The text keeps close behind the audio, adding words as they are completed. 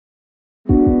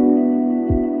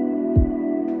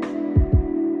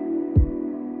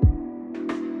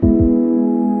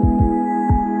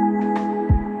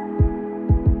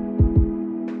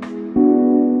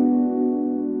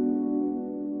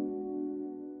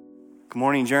Good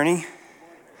morning, Journey.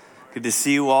 Good to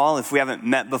see you all. If we haven't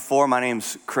met before, my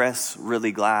name's Chris.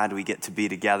 Really glad we get to be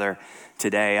together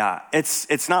today.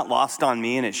 It's not lost on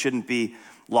me, and it shouldn't be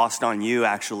lost on you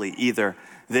actually either,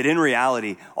 that in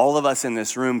reality, all of us in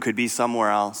this room could be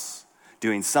somewhere else,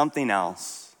 doing something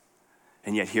else,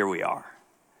 and yet here we are.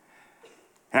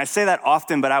 And I say that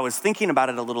often, but I was thinking about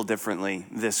it a little differently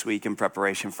this week in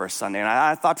preparation for Sunday. And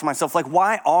I thought to myself,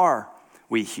 why are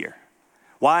we here?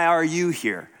 Why are you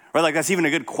here? Or that's even a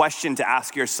good question to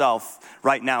ask yourself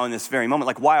right now in this very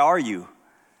moment. Why are you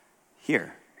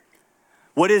here?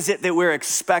 What is it that we're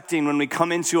expecting when we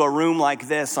come into a room like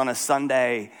this on a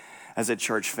Sunday as a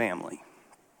church family?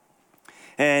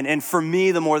 And for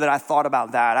me, the more that I thought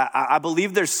about that, I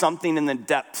believe there's something in the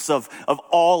depths of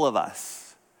all of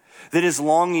us that is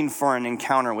longing for an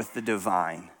encounter with the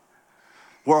divine.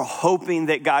 We're hoping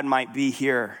that God might be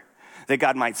here, that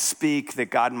God might speak, that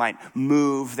God might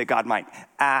move, that God might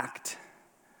act.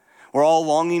 We're all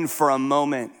longing for a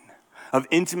moment of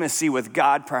intimacy with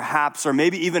God, perhaps, or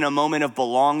maybe even a moment of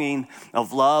belonging,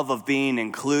 of love, of being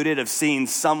included, of seeing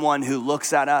someone who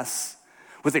looks at us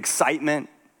with excitement,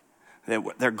 that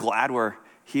they're glad we're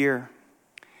here.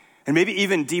 And maybe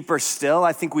even deeper still,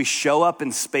 I think we show up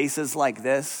in spaces like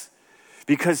this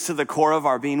because to the core of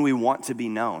our being, we want to be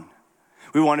known.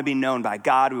 We want to be known by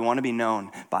God. We want to be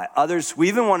known by others. We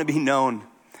even want to be known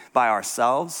by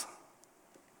ourselves.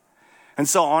 And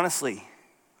so honestly,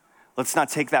 let's not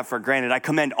take that for granted. I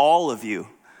commend all of you,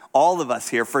 all of us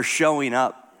here for showing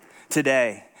up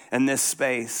today in this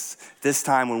space, this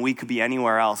time when we could be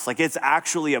anywhere else. It's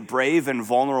actually a brave and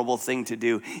vulnerable thing to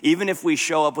do, even if we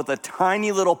show up with a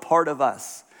tiny little part of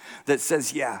us that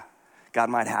says, yeah, God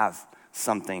might have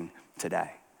something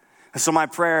today. And so my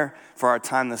prayer for our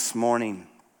time this morning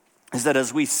is that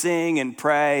as we sing and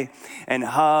pray and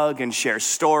hug and share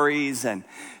stories and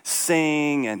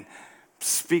sing and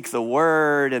speak the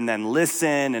word and then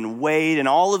listen and wait and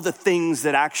all of the things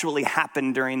that actually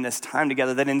happen during this time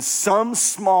together, that in some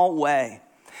small way,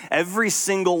 every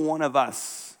single one of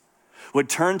us would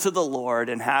turn to the Lord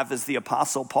and have, as the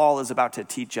Apostle Paul is about to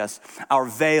teach us, our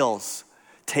veils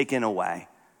taken away.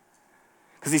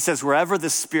 Because he says, wherever the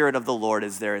Spirit of the Lord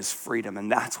is, there is freedom.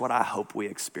 And that's what I hope we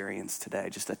experience today.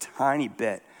 Just a tiny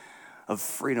bit of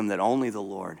freedom that only the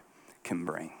Lord can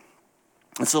bring.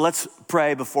 And so let's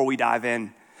pray before we dive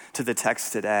in to the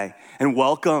text today and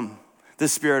welcome the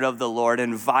Spirit of the Lord.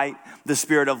 Invite the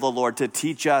Spirit of the Lord to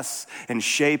teach us and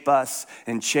shape us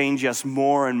and change us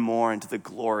more and more into the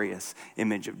glorious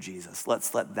image of Jesus.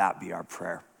 Let's let that be our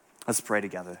prayer. Let's pray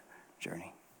together,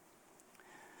 Journey.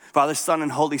 Father, Son,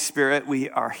 and Holy Spirit, we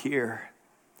are here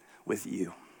with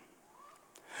you.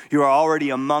 You are already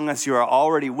among us. You are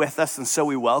already with us, and so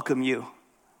we welcome you.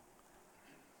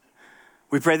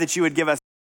 We pray that you would give us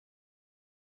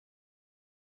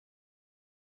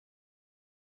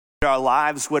our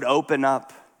lives would open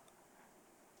up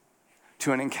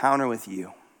to an encounter with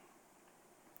you.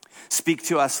 Speak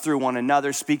to us through one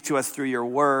another. Speak to us through your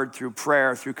word, through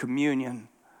prayer, through communion,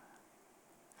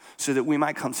 so that we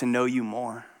might come to know you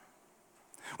more.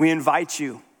 We invite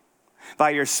you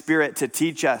by your Spirit to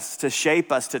teach us, to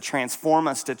shape us, to transform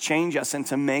us, to change us, and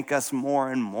to make us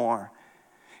more and more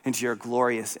into your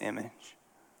glorious image.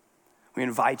 We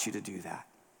invite you to do that,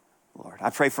 Lord. I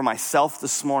pray for myself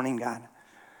this morning, God.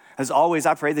 As always,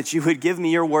 I pray that you would give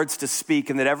me your words to speak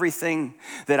and that everything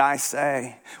that I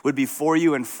say would be for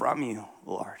you and from you,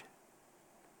 Lord.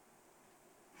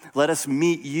 Let us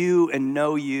meet you and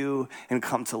know you and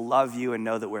come to love you and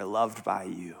know that we're loved by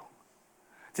you.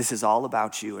 This is all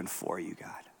about you and for you,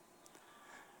 God.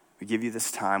 We give you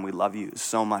this time. We love you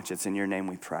so much. It's in your name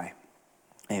we pray.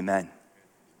 Amen.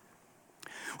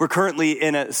 We're currently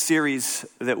in a series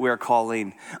that we're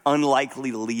calling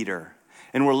Unlikely Leader,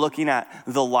 and we're looking at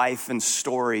the life and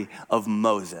story of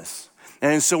Moses.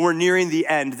 And so we're nearing the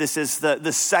end. This is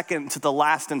the second to the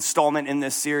last installment in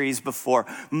this series before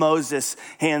Moses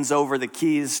hands over the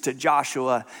keys to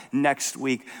Joshua next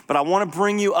week. But I want to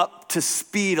bring you up to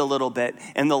speed a little bit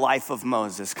in the life of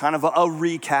Moses, kind of a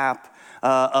recap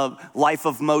of life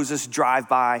of Moses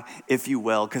drive-by, if you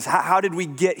will. Because how did we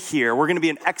get here? We're going to be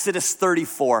in Exodus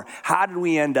 34. How did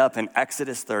we end up in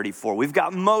Exodus 34? We've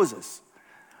got Moses,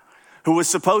 who was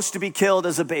supposed to be killed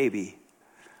as a baby.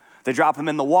 They drop him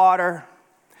in the water.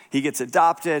 He gets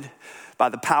adopted by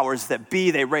the powers that be.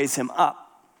 They raise him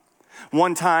up.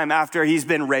 One time after he's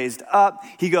been raised up,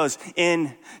 he goes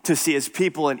in to see his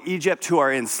people in Egypt who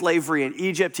are in slavery in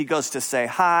Egypt. He goes to say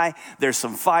hi. There's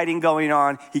some fighting going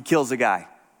on. He kills a guy.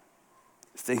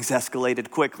 Things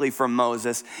escalated quickly from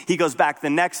Moses. He goes back the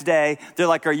next day. They're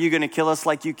like, are you going to kill us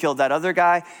like you killed that other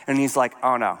guy? And he's like,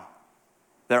 oh no.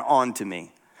 They're on to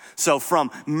me. So from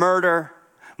murder,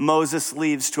 Moses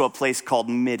leaves to a place called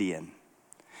Midian.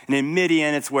 And in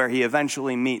Midian, it's where he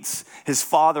eventually meets his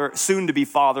father, soon-to-be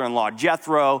father-in-law,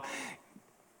 Jethro.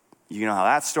 You know how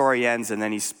that story ends, and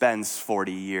then he spends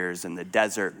 40 years in the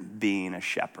desert being a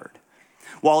shepherd.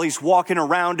 While he's walking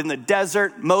around in the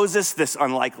desert, Moses, this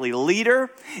unlikely leader,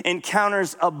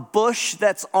 encounters a bush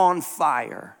that's on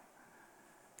fire.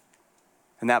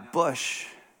 And that bush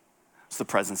is the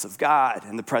presence of God.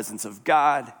 And the presence of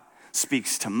God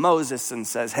speaks to Moses and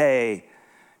says, hey,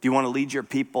 do you want to lead your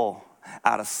people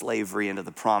out of slavery into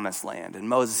the promised land? And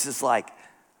Moses is like,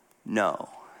 no.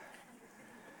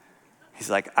 He's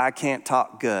like, I can't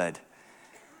talk good.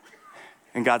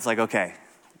 And God's like, okay,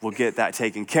 we'll get that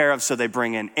taken care of. So they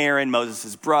bring in Aaron,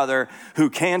 Moses' brother, who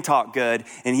can talk good,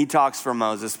 and he talks for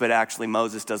Moses, but actually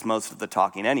Moses does most of the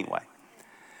talking anyway.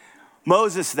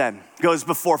 Moses then goes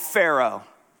before Pharaoh,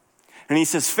 and he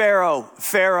says,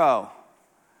 Pharaoh,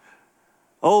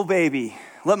 oh baby,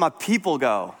 let my people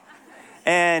go.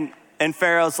 And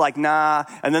Pharaoh's like, nah.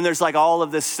 And then there's like all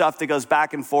of this stuff that goes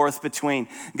back and forth between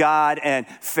God and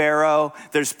Pharaoh.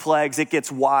 There's plagues, it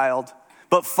gets wild.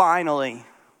 But finally,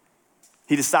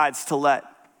 he decides to let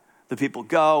the people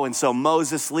go. And so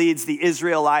Moses leads the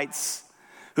Israelites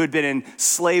who had been in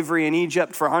slavery in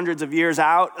Egypt for hundreds of years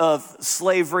out of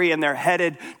slavery, and they're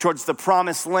headed towards the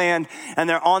promised land, and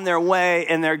they're on their way,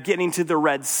 and they're getting to the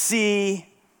Red Sea.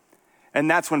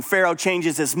 And that's when Pharaoh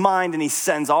changes his mind, and he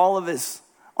sends all of his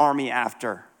army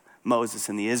after Moses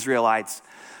and the Israelites.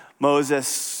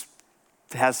 Moses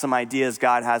has some ideas,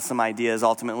 God has some ideas.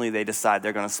 Ultimately, they decide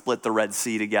they're going to split the Red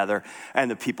Sea together, and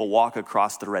the people walk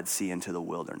across the Red Sea into the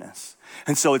wilderness.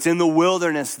 And so it's in the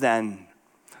wilderness then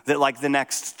that like the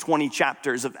next 20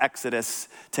 chapters of Exodus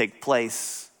take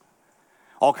place.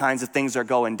 All kinds of things are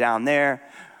going down there.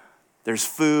 There's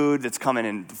food that's coming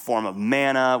in the form of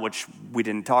manna, which we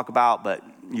didn't talk about, but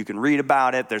you can read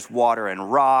about it. There's water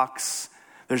and rocks.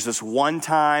 There's this one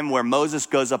time where Moses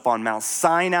goes up on Mount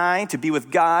Sinai to be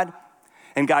with God,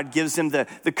 and God gives him the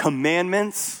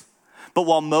commandments. But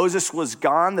while Moses was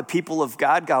gone, the people of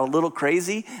God got a little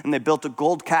crazy, and they built a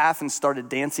gold calf and started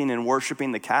dancing and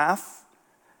worshiping the calf,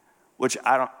 which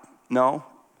I don't know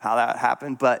how that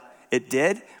happened, but it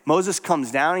did. Moses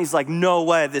comes down, he's like, no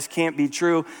way, this can't be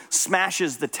true.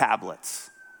 Smashes the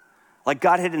tablets. Like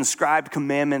God had inscribed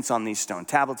commandments on these stone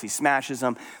tablets. He smashes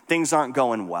them. Things aren't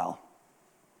going well.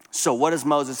 So what does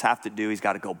Moses have to do? He's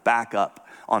got to go back up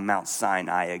on Mount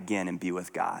Sinai again and be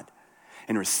with God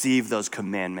and receive those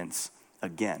commandments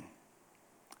again.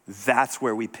 That's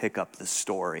where we pick up the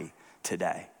story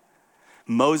today.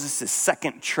 Moses'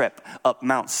 second trip up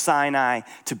Mount Sinai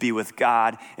to be with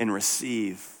God and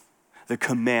receive the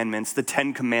commandments, the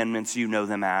 10 commandments, you know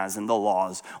them as, and the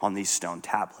laws on these stone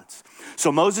tablets.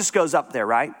 So Moses goes up there,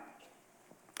 right?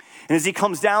 And as he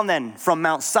comes down then from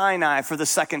Mount Sinai for the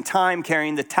second time,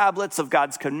 carrying the tablets of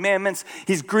God's commandments,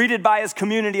 he's greeted by his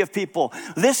community of people.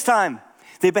 This time,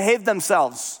 they behaved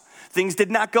themselves. Things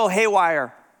did not go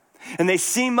haywire. And they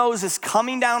see Moses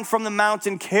coming down from the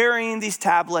mountain carrying these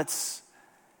tablets,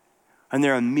 and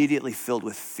they're immediately filled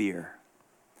with fear.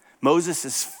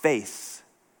 Moses' face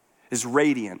is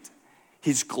radiant.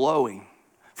 He's glowing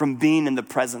from being in the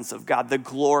presence of God. The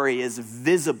glory is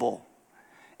visible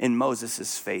in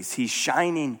Moses' face. He's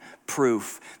shining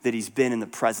proof that he's been in the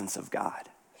presence of God.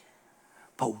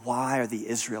 But why are the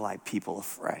Israelite people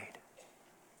afraid?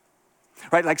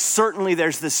 Right? Like certainly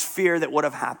there's this fear that would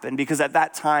have happened because at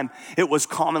that time it was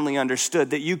commonly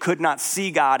understood that you could not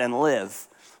see God and live.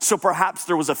 So perhaps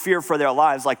there was a fear for their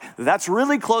lives, like that's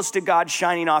really close to God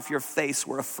shining off your face.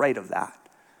 We're afraid of that.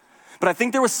 But I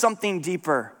think there was something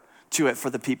deeper to it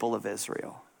for the people of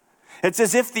Israel. It's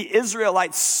as if the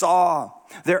Israelites saw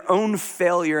their own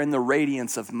failure in the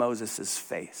radiance of Moses'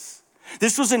 face.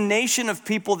 This was a nation of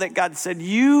people that God said,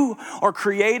 you are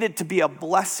created to be a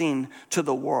blessing to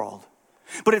the world.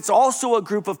 But it's also a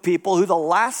group of people who the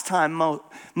last time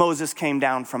Moses came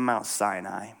down from Mount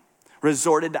Sinai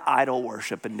resorted to idol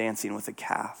worship and dancing with a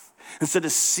calf. And so to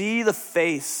see the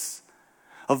face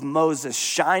of Moses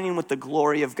shining with the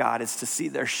glory of God is to see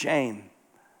their shame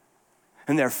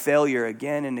and their failure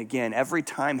again and again. Every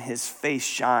time his face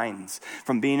shines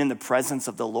from being in the presence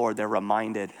of the Lord, they're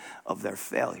reminded of their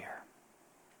failure.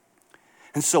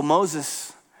 And so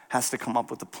Moses has to come up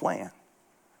with a plan.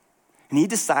 And he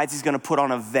decides he's going to put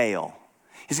on a veil.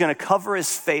 He's going to cover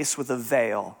his face with a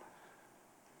veil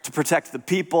to protect the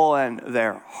people and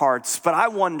their hearts. But I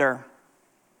wonder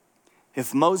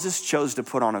if Moses chose to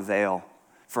put on a veil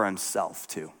for himself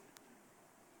too.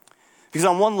 Because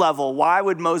on one level, why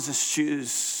would Moses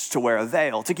choose to wear a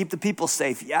veil? To keep the people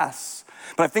safe, yes.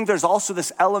 But I think there's also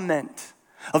this element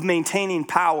of maintaining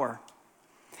power.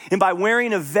 And by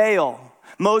wearing a veil,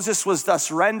 Moses was thus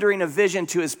rendering a vision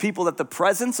to his people that the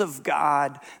presence of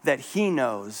God that he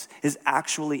knows is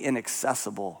actually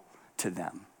inaccessible to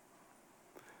them.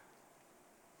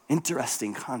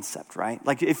 Interesting concept, right?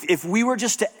 Like if we were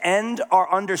just to end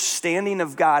our understanding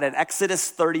of God at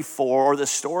Exodus 34 or the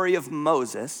story of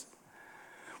Moses,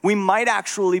 we might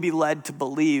actually be led to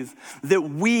believe that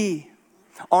we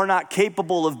are not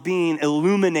capable of being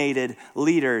illuminated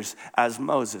leaders as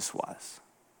Moses was.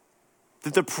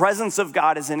 That the presence of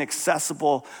God is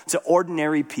inaccessible to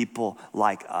ordinary people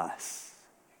like us.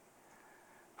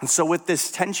 And so with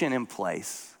this tension in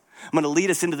place, I'm going to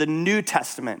lead us into the New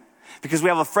Testament because we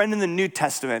have a friend in the New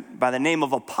Testament by the name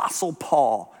of Apostle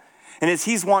Paul. And as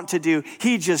he's wont to do,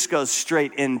 he just goes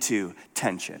straight into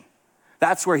tension.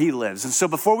 That's where he lives. And so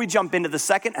before we jump into the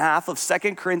second half of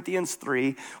 2 Corinthians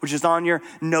 3, which is on your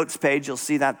notes page, you'll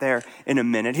see that there in a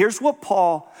minute. Here's what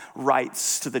Paul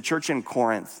writes to the church in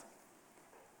Corinth.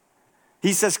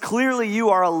 He says, clearly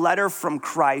you are a letter from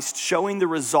Christ showing the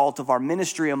result of our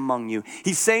ministry among you.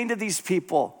 He's saying to these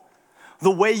people,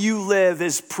 the way you live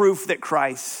is proof that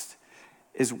Christ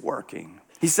is working.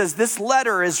 He says, this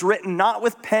letter is written not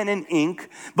with pen and ink,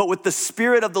 but with the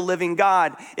Spirit of the living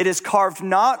God. It is carved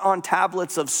not on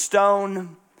tablets of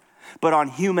stone, but on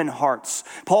human hearts.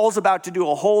 Paul's about to do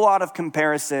a whole lot of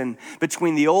comparison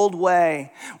between the old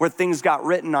way where things got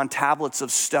written on tablets of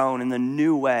stone and the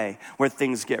new way where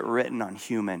things get written on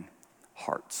human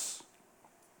hearts.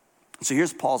 So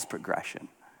here's Paul's progression.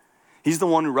 He's the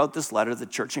one who wrote this letter to the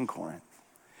church in Corinth.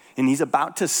 And he's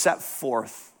about to set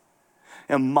forth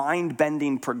a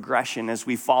mind-bending progression as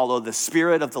we follow the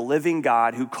Spirit of the living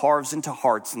God who carves into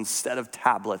hearts instead of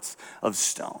tablets of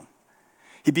stone.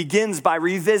 He begins by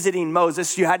revisiting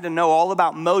Moses. You had to know all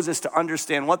about Moses to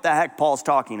understand what the heck Paul's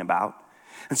talking about.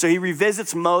 And so he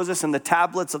revisits Moses and the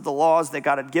tablets of the laws that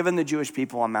God had given the Jewish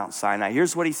people on Mount Sinai.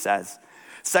 Here's what he says,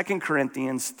 2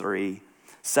 Corinthians 3,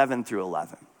 7 through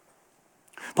 11.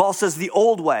 Paul says, the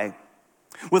old way,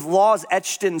 with laws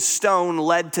etched in stone,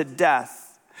 led to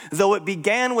death, though it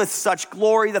began with such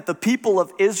glory that the people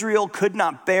of Israel could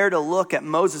not bear to look at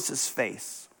Moses'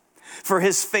 face. For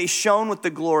his face shone with the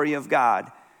glory of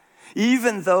God,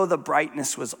 even though the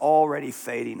brightness was already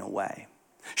fading away.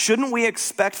 Shouldn't we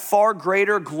expect far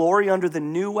greater glory under the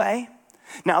new way,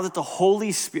 now that the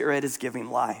Holy Spirit is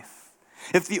giving life?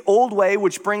 If the old way,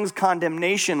 which brings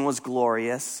condemnation, was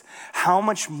glorious, how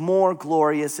much more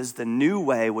glorious is the new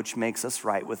way, which makes us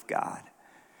right with God?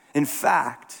 In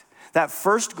fact, that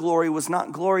first glory was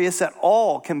not glorious at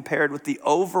all compared with the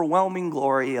overwhelming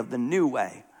glory of the new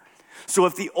way. So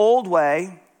if the old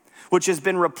way, which has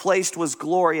been replaced, was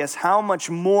glorious, how much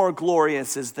more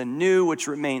glorious is the new, which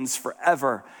remains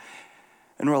forever?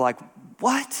 And we're like,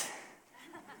 what?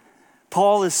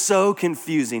 Paul is so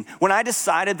confusing. When I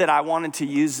decided that I wanted to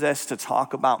use this to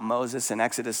talk about Moses in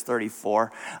Exodus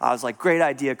 34, I was like, great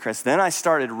idea, Chris. Then I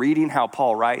started reading how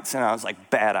Paul writes, and I was like,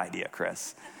 bad idea,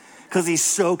 Chris. Because he's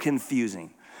so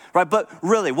confusing, right? But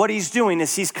really, what he's doing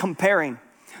is he's comparing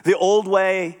the old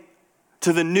way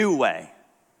to the new way.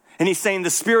 And he's saying the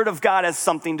Spirit of God has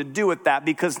something to do with that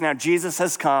because now Jesus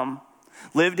has come,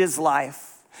 lived his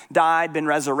life, died, been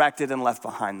resurrected, and left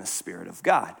behind the Spirit of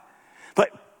God.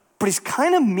 But he's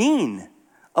kind of mean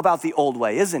about the old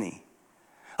way, isn't he?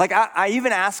 Like I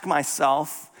even ask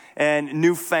myself, in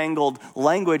newfangled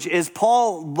language, is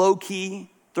Paul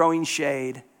low-key throwing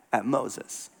shade at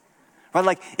Moses? Right?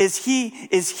 Like, is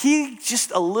he just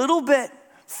a little bit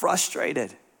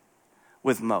frustrated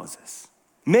with Moses?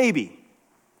 Maybe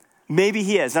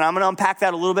he is, and I'm going to unpack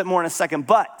that a little bit more in a second.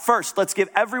 But first, let's give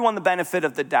everyone the benefit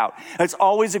of the doubt. It's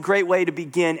always a great way to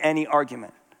begin any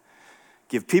argument.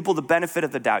 Give people the benefit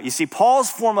of the doubt. You see,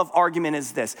 Paul's form of argument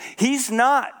is this. He's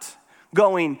not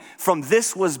going from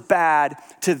this was bad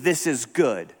to this is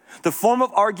good. The form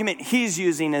of argument he's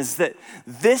using is that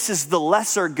this is the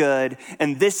lesser good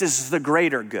and this is the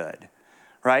greater good,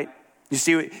 right? You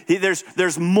see,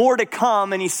 there's more to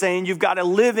come, and he's saying you've got to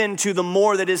live into the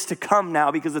more that is to come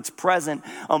now because it's present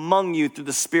among you through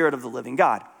the Spirit of the living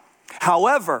God.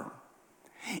 However,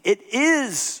 it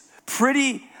is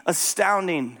pretty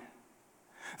astounding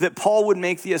that Paul would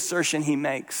make the assertion he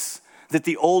makes that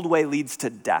the old way leads to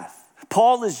death.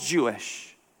 Paul is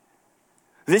Jewish.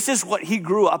 This is what he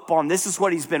grew up on. This is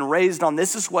what he's been raised on.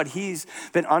 This is what he's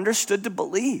been understood to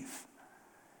believe.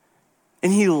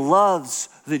 And he loves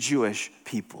the Jewish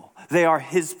people. They are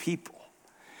his people.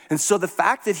 And so the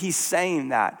fact that he's saying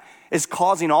that is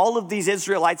causing all of these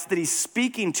Israelites that he's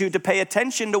speaking to pay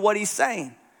attention to what he's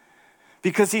saying.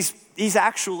 Because he's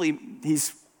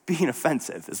being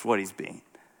offensive is what he's being.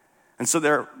 And so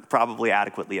they're probably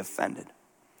adequately offended.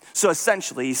 So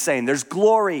essentially he's saying there's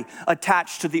glory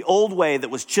attached to the old way that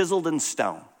was chiseled in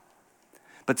stone.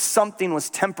 But something was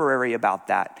temporary about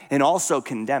that and also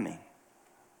condemning.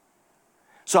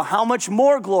 So how much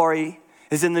more glory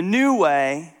is in the new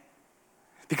way,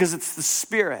 because it's the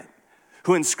Spirit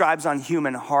who inscribes on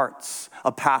human hearts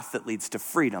a path that leads to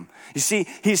freedom. You see,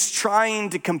 he's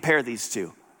trying to compare these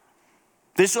two.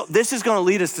 This is going to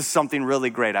lead us to something really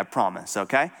great, I promise,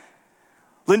 okay?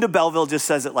 Linda Belleville just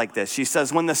says it like this. She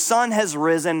says, when the sun has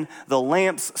risen, the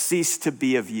lamps cease to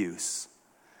be of use,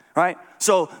 right?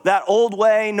 So that old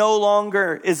way no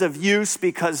longer is of use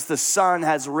because the sun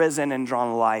has risen and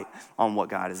drawn light on what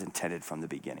God has intended from the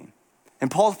beginning. And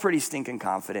Paul's pretty stinking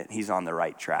confident he's on the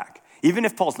right track. Even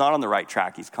if Paul's not on the right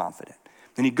track, he's confident.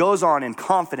 And he goes on in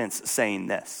confidence saying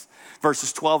this,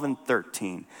 verses 12 and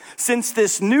 13. Since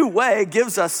this new way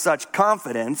gives us such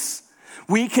confidence,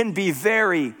 we can be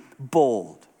very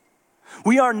bold.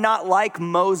 We are not like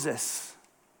Moses.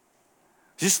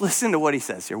 Just listen to what he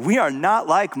says here. We are not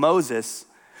like Moses,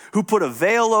 who put a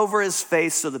veil over his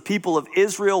face so the people of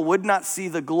Israel would not see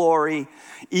the glory,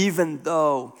 even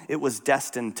though it was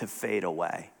destined to fade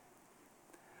away.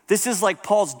 This is like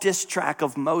Paul's diss track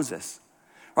of Moses,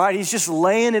 right? He's just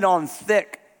laying it on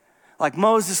thick. Like,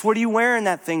 Moses, what are you wearing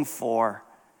that thing for?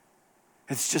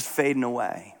 It's just fading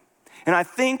away. And I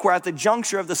think we're at the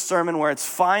juncture of the sermon where it's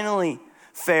finally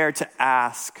fair to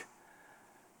ask,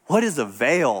 what is a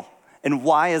veil and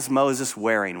why is Moses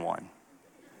wearing one?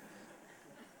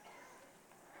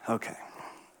 Okay.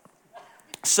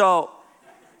 So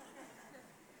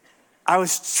I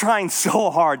was trying so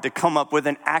hard to come up with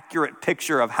an accurate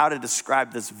picture of how to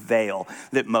describe this veil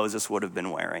that Moses would have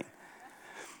been wearing.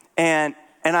 And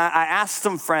I asked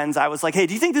some friends, I was like, hey,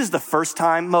 do you think this is the first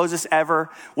time Moses ever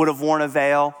would have worn a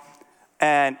veil?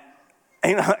 And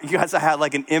you guys, I had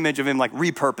like an image of him like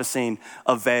repurposing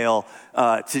a veil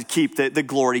to keep the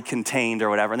glory contained or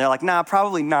whatever. And they're like, nah,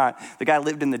 probably not. The guy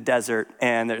lived in the desert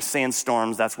and there's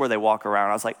sandstorms. That's where they walk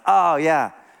around. I was like, oh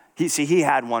yeah. He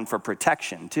had one for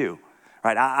protection too,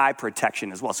 right? Eye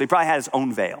protection as well. So he probably had his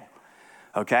own veil,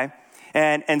 okay?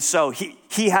 And so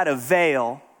he had a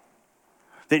veil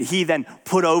that he then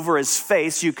put over his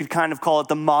face. You could kind of call it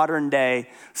the modern day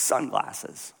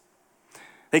sunglasses.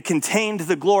 They contained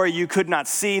the glory. You could not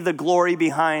see the glory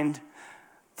behind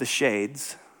the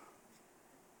shades.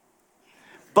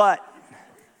 But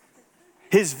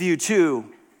his view too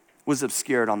was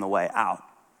obscured on the way out.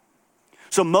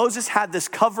 So Moses had this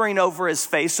covering over his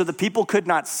face so the people could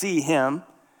not see him.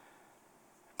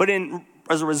 But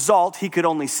as a result, he could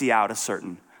only see out a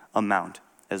certain amount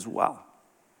as well.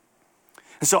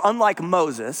 And so unlike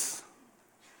Moses,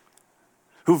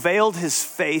 who veiled his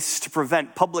face to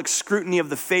prevent public scrutiny of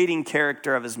the fading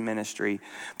character of his ministry,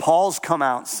 Paul's come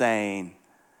out saying,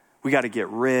 we got to get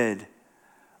rid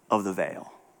of the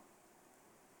veil.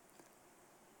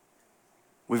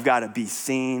 We've got to be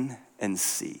seen and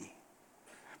see.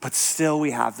 But still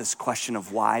we have this question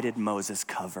of why did Moses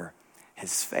cover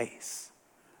his face?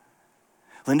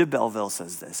 Linda Belleville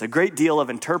says this, a great deal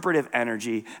of interpretive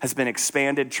energy has been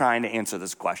expanded trying to answer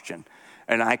this question.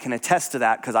 And I can attest to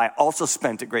that because I also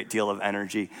spent a great deal of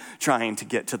energy trying to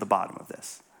get to the bottom of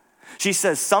this. She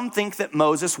says, some think that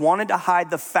Moses wanted to hide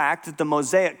the fact that the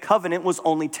Mosaic covenant was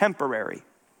only temporary.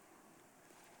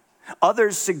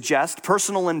 Others suggest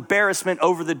personal embarrassment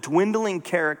over the dwindling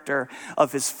character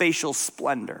of his facial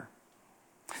splendor.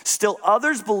 Still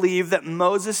others believe that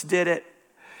Moses did it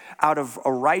out of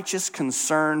a righteous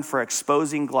concern for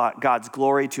exposing God's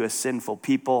glory to a sinful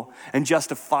people, and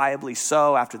justifiably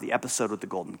so after the episode with the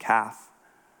golden calf.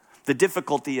 The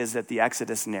difficulty is that the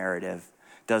Exodus narrative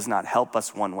does not help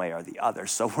us one way or the other,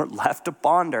 so we're left to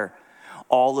ponder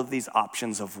all of these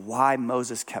options of why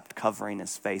Moses kept covering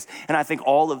his face. And I think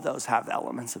all of those have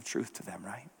elements of truth to them,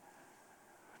 right?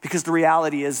 Because the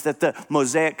reality is that the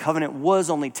Mosaic covenant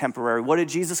was only temporary. What did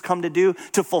Jesus come to do?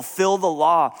 To fulfill the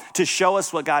law, to show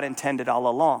us what God intended all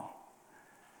along.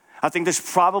 I think there's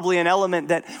probably an element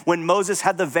that when Moses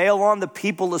had the veil on, the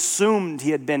people assumed he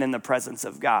had been in the presence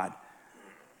of God.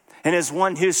 And as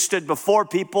one who stood before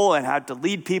people and had to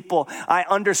lead people, I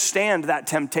understand that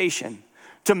temptation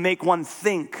to make one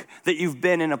think that you've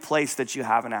been in a place that you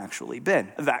haven't actually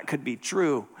been. That could be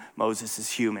true. Moses is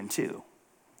human too.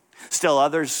 Still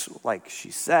others, like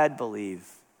she said, believe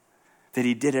that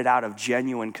he did it out of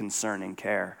genuine concern and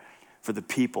care for the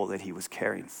people that he was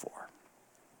caring for.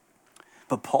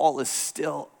 But Paul is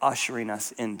still ushering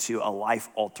us into a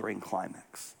life-altering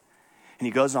climax. And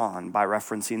he goes on by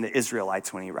referencing the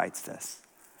Israelites when he writes this.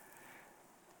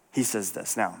 he says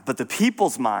this now, but the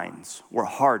people's minds were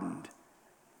hardened.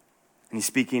 And he's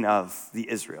speaking of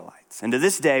the Israelites. And to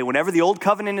this day, whenever the old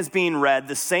covenant is being read,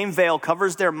 the same veil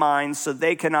covers their minds so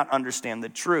they cannot understand the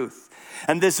truth.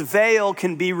 And this veil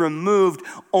can be removed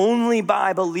only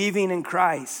by believing in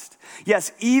Christ.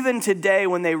 Yes, even today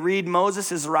when they read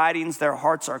Moses' writings, their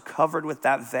hearts are covered with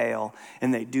that veil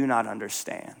and they do not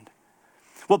understand.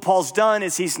 What Paul's done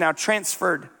is he's now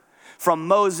transferred from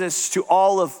Moses to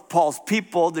all of Paul's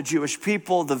people, the Jewish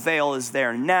people. The veil is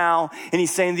there now. And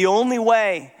he's saying the only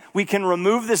way we can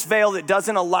remove this veil that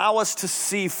doesn't allow us to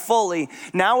see fully,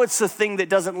 now it's the thing that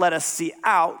doesn't let us see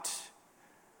out,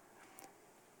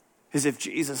 is if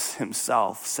Jesus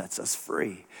himself sets us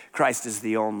free. Christ is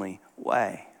the only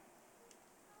way.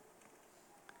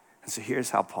 And so here's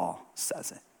how Paul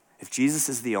says it. If Jesus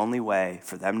is the only way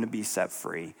for them to be set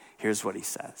free, here's what he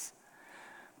says.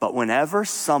 But whenever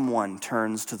someone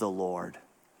turns to the Lord,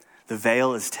 the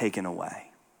veil is taken away.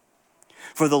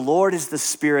 For the Lord is the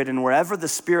Spirit, and wherever the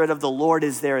Spirit of the Lord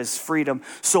is, there is freedom.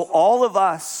 So all of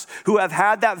us who have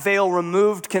had that veil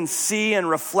removed can see and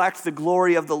reflect the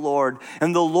glory of the Lord.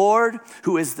 And the Lord,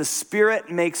 who is the Spirit,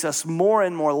 makes us more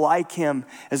and more like him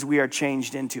as we are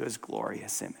changed into his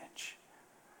glorious image.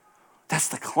 That's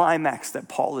the climax that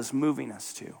Paul is moving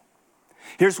us to.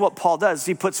 Here's what Paul does.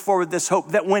 He puts forward this hope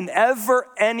that whenever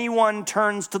anyone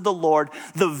turns to the Lord,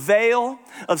 the veil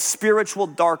of spiritual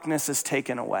darkness is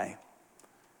taken away.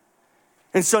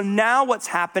 And so now what's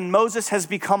happened, Moses has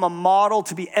become a model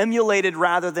to be emulated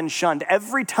rather than shunned.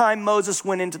 Every time Moses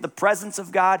went into the presence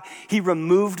of God, he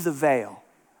removed the veil.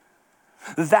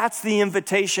 That's the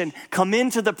invitation. Come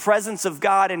into the presence of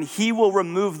God and he will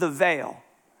remove the veil.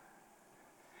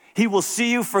 He will see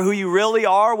you for who you really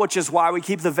are, which is why we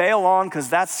keep the veil on, because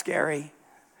that's scary.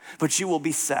 But you will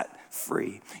be set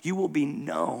free. You will be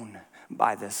known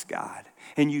by this God.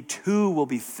 And you too will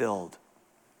be filled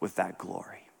with that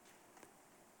glory.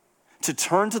 To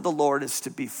turn to the Lord is to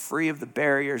be free of the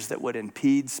barriers that would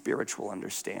impede spiritual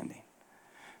understanding.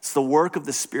 It's the work of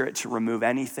the Spirit to remove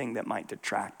anything that might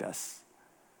detract us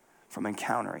from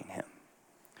encountering him,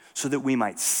 so that we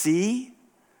might see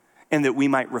and that we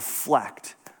might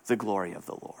reflect the glory of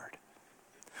the Lord.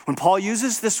 When Paul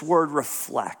uses this word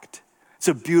reflect, it's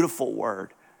a beautiful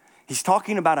word. He's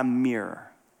talking about a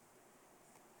mirror.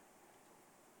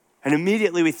 And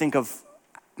immediately we think of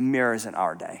mirrors in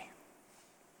our day.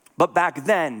 But back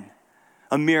then,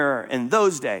 a mirror in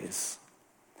those days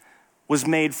was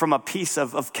made from a piece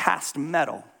of cast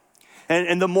metal.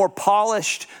 And the more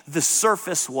polished the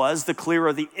surface was, the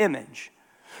clearer the image.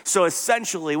 So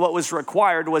essentially what was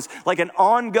required was like an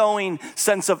ongoing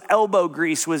sense of elbow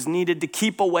grease was needed to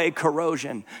keep away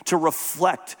corrosion, to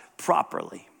reflect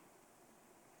properly.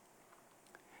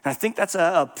 And I think that's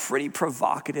a pretty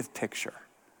provocative picture.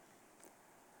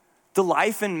 The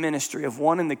life and ministry of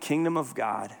one in the kingdom of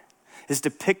God is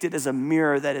depicted as a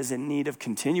mirror that is in need of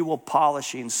continual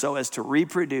polishing so as to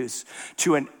reproduce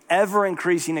to an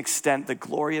ever-increasing extent the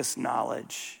glorious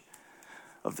knowledge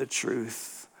of the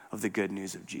truth of the good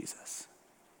news of Jesus.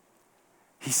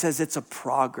 He says it's a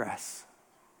progress.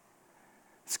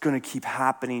 It's going to keep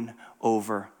happening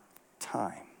over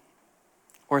time.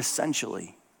 Or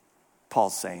essentially,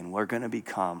 Paul's saying we're going to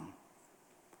become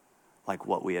like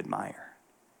what we admire.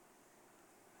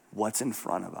 What's in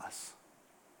front of us.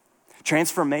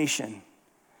 Transformation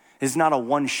is not a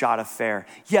one-shot affair.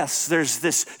 Yes, there's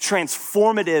this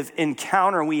transformative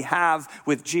encounter we have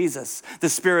with Jesus, the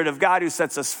Spirit of God who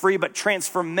sets us free, but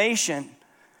transformation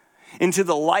into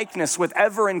the likeness with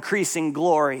ever-increasing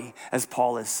glory, as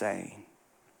Paul is saying,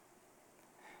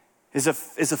 is a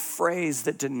phrase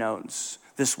that denotes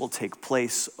this will take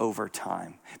place over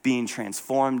time. Being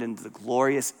transformed into the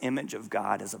glorious image of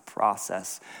God is a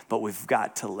process, but we've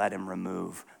got to let him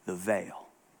remove the veil.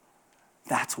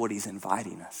 That's what he's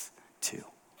inviting us to.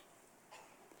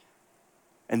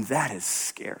 And that is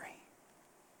scary.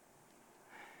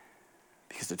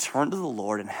 Because to turn to the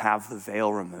Lord and have the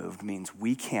veil removed means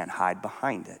we can't hide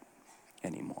behind it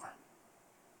anymore.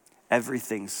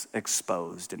 Everything's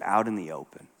exposed and out in the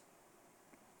open.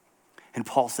 And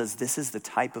Paul says this is the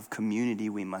type of community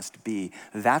we must be.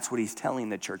 That's what he's telling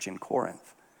the church in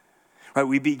Corinth. Right?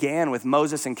 We began with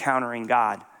Moses encountering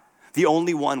God, the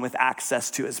only one with access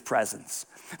to his presence.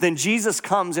 Then Jesus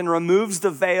comes and removes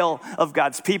the veil of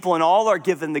God's people, and all are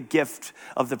given the gift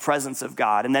of the presence of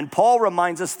God. And then Paul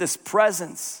reminds us this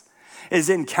presence is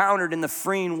encountered in the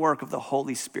freeing work of the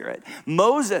Holy Spirit.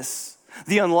 Moses,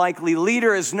 the unlikely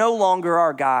leader, is no longer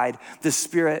our guide. The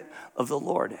Spirit of the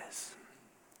Lord is.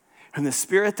 And the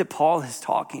Spirit that Paul is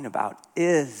talking about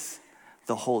is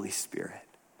the Holy Spirit,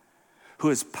 who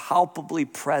is palpably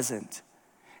present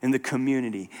in the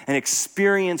community and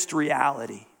experienced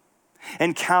reality,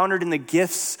 encountered in the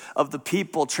gifts of the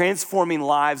people, transforming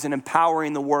lives and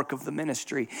empowering the work of the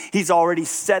ministry. He's already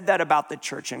said that about the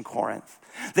church in Corinth.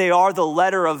 They are the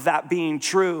letter of that being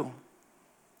true.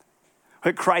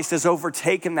 But Christ has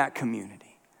overtaken that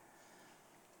community.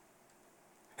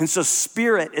 And so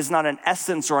spirit is not an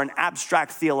essence or an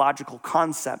abstract theological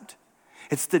concept.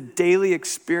 It's the daily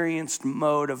experienced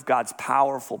mode of God's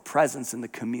powerful presence in the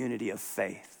community of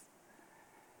faith.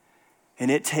 And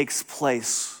it takes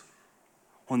place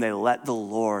when they let the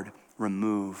Lord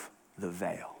remove the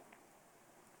veil.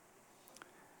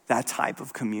 That type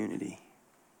of community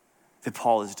that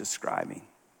Paul is describing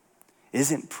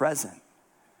isn't present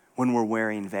when we're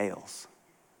wearing veils,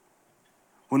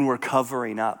 when we're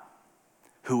covering up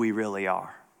who we really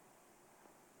are,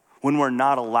 when we're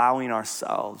not allowing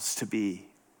ourselves to be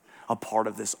a part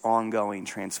of this ongoing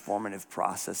transformative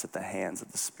process at the hands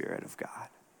of the Spirit of God.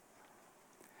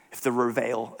 If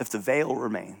the veil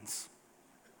remains,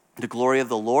 the glory of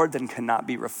the Lord then cannot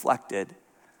be reflected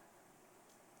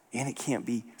and it can't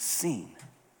be seen.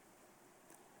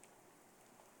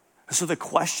 So the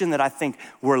question that I think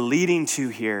we're leading to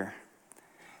here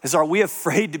is, are we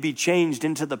afraid to be changed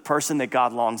into the person that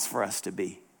God longs for us to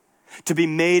be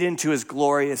made into his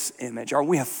glorious image? Are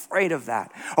we afraid of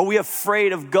that? Are we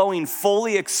afraid of going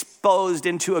fully exposed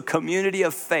into a community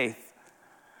of faith?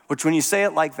 Which, when you say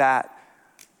it like that,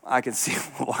 I can see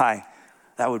why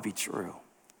that would be true.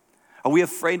 Are we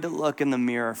afraid to look in the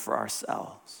mirror for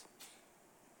ourselves?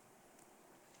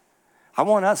 I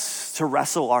want us to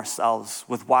wrestle ourselves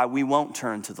with why we won't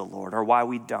turn to the Lord or why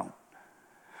we don't.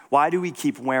 Why do we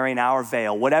keep wearing our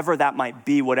veil, whatever that might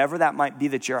be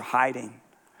that you're hiding,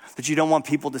 that you don't want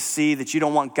people to see, that you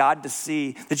don't want God to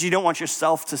see, that you don't want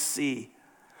yourself to see?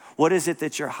 What is it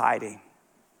that you're hiding?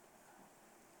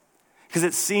 Because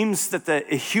it seems that the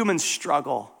human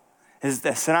struggle is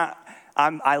this, and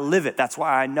I live it, that's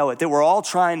why I know it, that we're all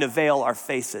trying to veil our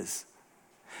faces.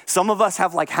 Some of us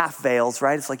have like half veils,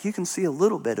 right? It's like you can see a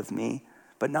little bit of me,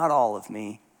 but not all of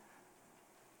me.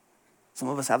 Some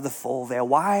of us have the full veil.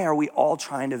 Why are we all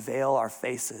trying to veil our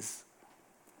faces?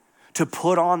 To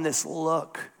put on this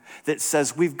look that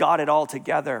says we've got it all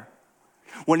together.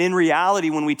 When in reality,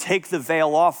 when we take the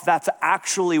veil off, that's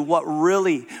actually what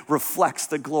really reflects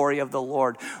the glory of the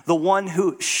Lord. The one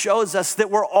who shows us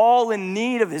that we're all in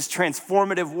need of his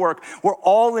transformative work. We're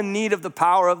all in need of the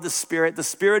power of the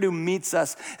Spirit who meets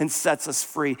us and sets us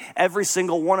free. Every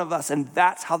single one of us. And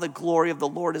that's how the glory of the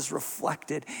Lord is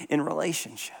reflected in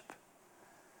relationship.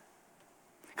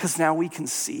 Because now we can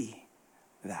see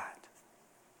that.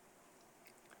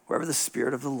 Wherever the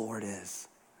Spirit of the Lord is,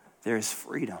 there is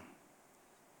freedom.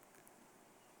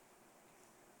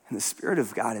 And the Spirit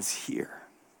of God is here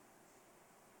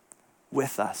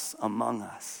with us, among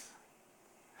us,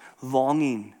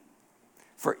 longing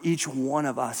for each one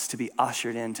of us to be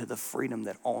ushered into the freedom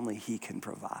that only he can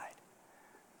provide.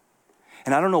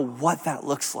 And I don't know what that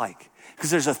looks like, because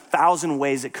there's 1,000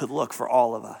 ways it could look for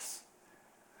all of us.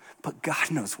 But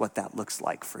God knows what that looks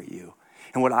like for you.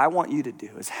 And what I want you to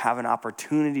do is have an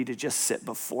opportunity to just sit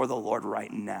before the Lord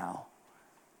right now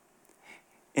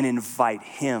and invite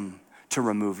him to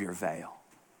remove your veil.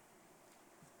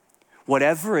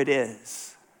 Whatever it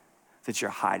is that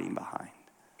you're hiding behind,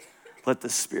 let the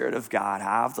Spirit of God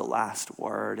have the last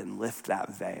word and lift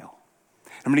that veil.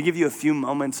 I'm going to give you a few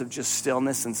moments of just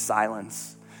stillness and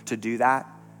silence to do that.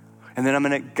 And then I'm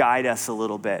going to guide us a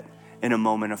little bit in a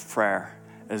moment of prayer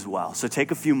as well. So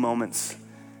take a few moments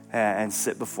and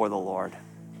sit before the Lord,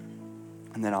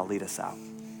 and then I'll lead us out.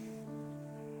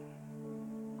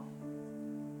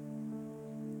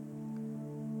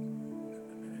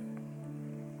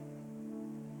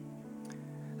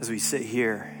 As we sit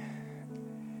here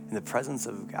in the presence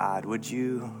of God, would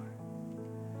you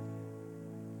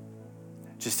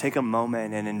just take a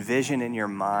moment and envision in your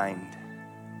mind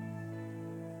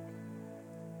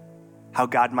how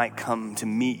God might come to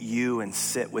meet you and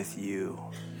sit with you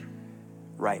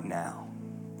right now.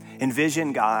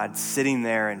 Envision God sitting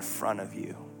there in front of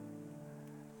you.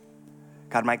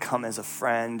 God might come as a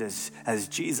friend, as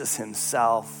Jesus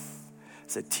himself,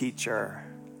 as a teacher.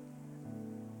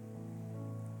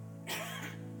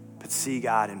 But see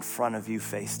God in front of you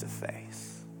face to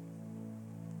face.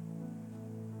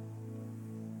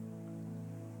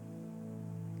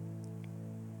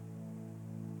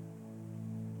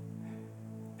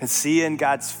 And see in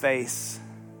God's face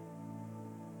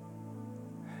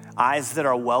eyes that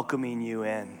are welcoming you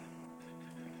in.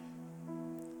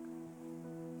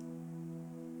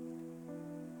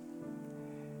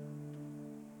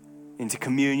 Into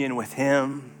communion with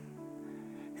him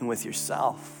and with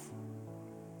yourself.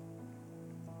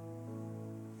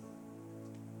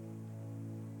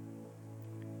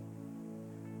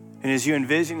 And as you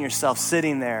envision yourself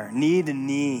sitting there, knee to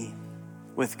knee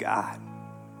with God,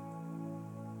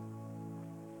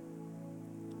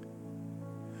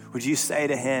 would you say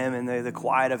to him in the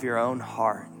quiet of your own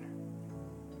heart,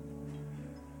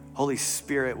 Holy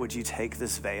Spirit, would you take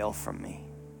this veil from me?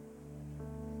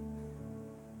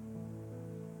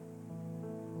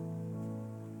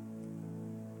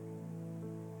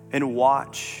 And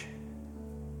watch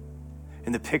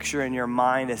in the picture in your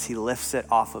mind as he lifts it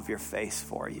off of your face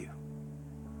for you.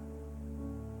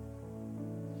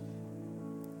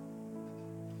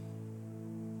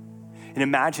 And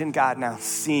imagine God now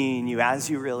seeing you as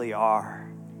you really are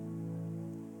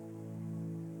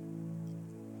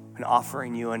and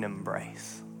offering you an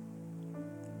embrace.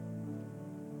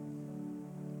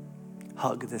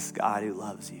 Hug this God who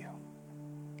loves you,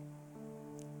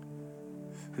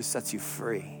 who sets you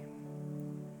free.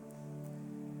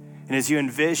 And as you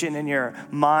envision in your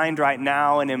mind right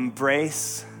now an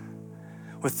embrace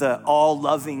with the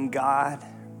all-loving God,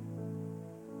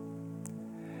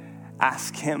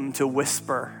 ask him to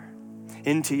whisper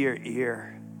into your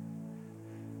ear,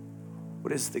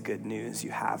 what is the good news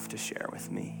you have to share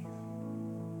with me?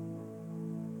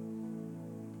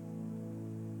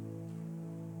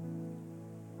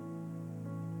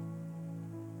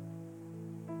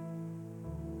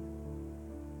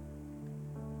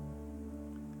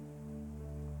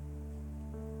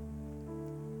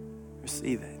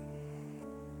 Receive it.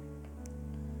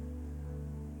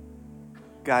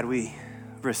 God, we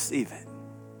receive it.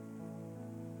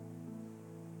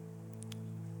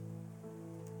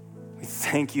 We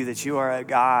thank you that you are a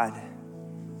God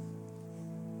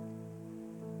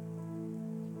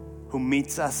who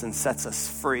meets us and sets us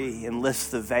free and lifts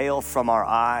the veil from our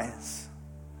eyes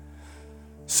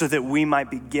so that we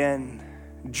might begin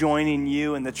joining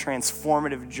you in the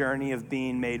transformative journey of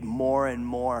being made more and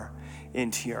more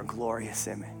into your glorious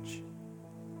image.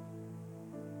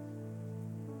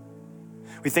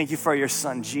 We thank you for your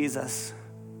son, Jesus,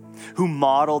 who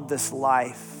modeled this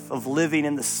life of living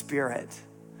in the Spirit,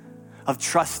 of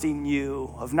trusting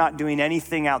you, of not doing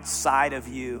anything outside of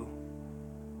you.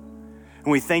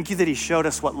 And we thank you that he showed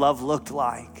us what love looked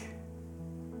like.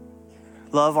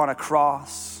 Love on a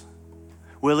cross,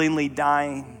 willingly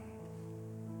dying,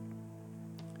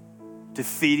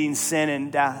 defeating sin and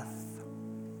death,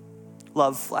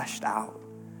 love fleshed out.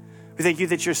 We thank you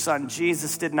that your son,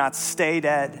 Jesus, did not stay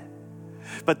dead,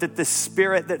 but that the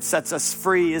Spirit that sets us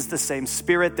free is the same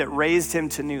Spirit that raised him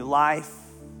to new life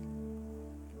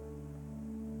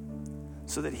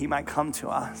so that he might come to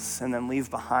us and then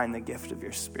leave behind the gift of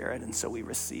your Spirit. And so we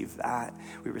receive that.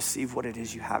 We receive what it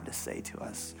is you have to say to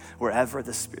us. Wherever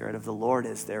the Spirit of the Lord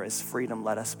is, there is freedom.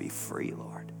 Let us be free,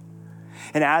 Lord.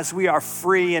 And as we are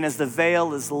free and as the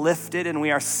veil is lifted and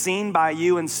we are seen by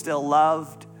you and still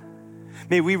loved,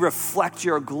 may we reflect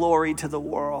your glory to the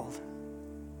world.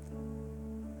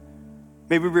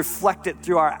 May we reflect it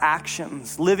through our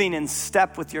actions, living in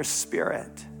step with your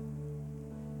Spirit,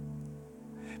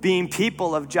 being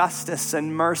people of justice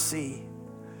and mercy,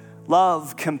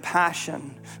 love,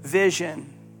 compassion,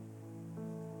 vision,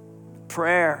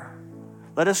 prayer.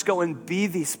 Let us go and be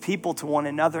these people to one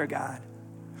another, God,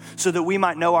 so that we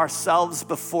might know ourselves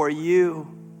before you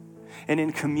and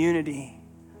in community,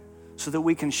 so that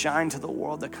we can shine to the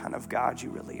world the kind of God you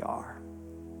really are.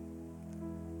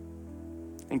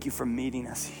 Thank you for meeting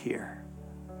us here.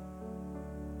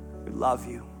 We love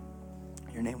you.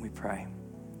 In your name we pray.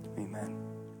 Amen.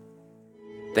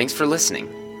 Thanks for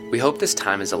listening. We hope this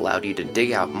time has allowed you to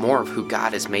dig out more of who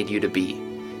God has made you to be.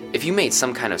 If you made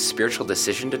some kind of spiritual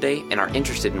decision today and are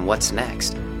interested in what's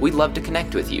next, we'd love to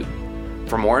connect with you.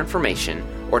 For more information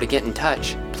or to get in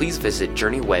touch, please visit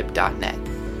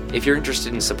journeyweb.net. If you're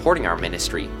interested in supporting our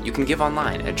ministry, you can give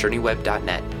online at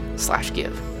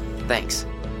journeyweb.net/give. Thanks.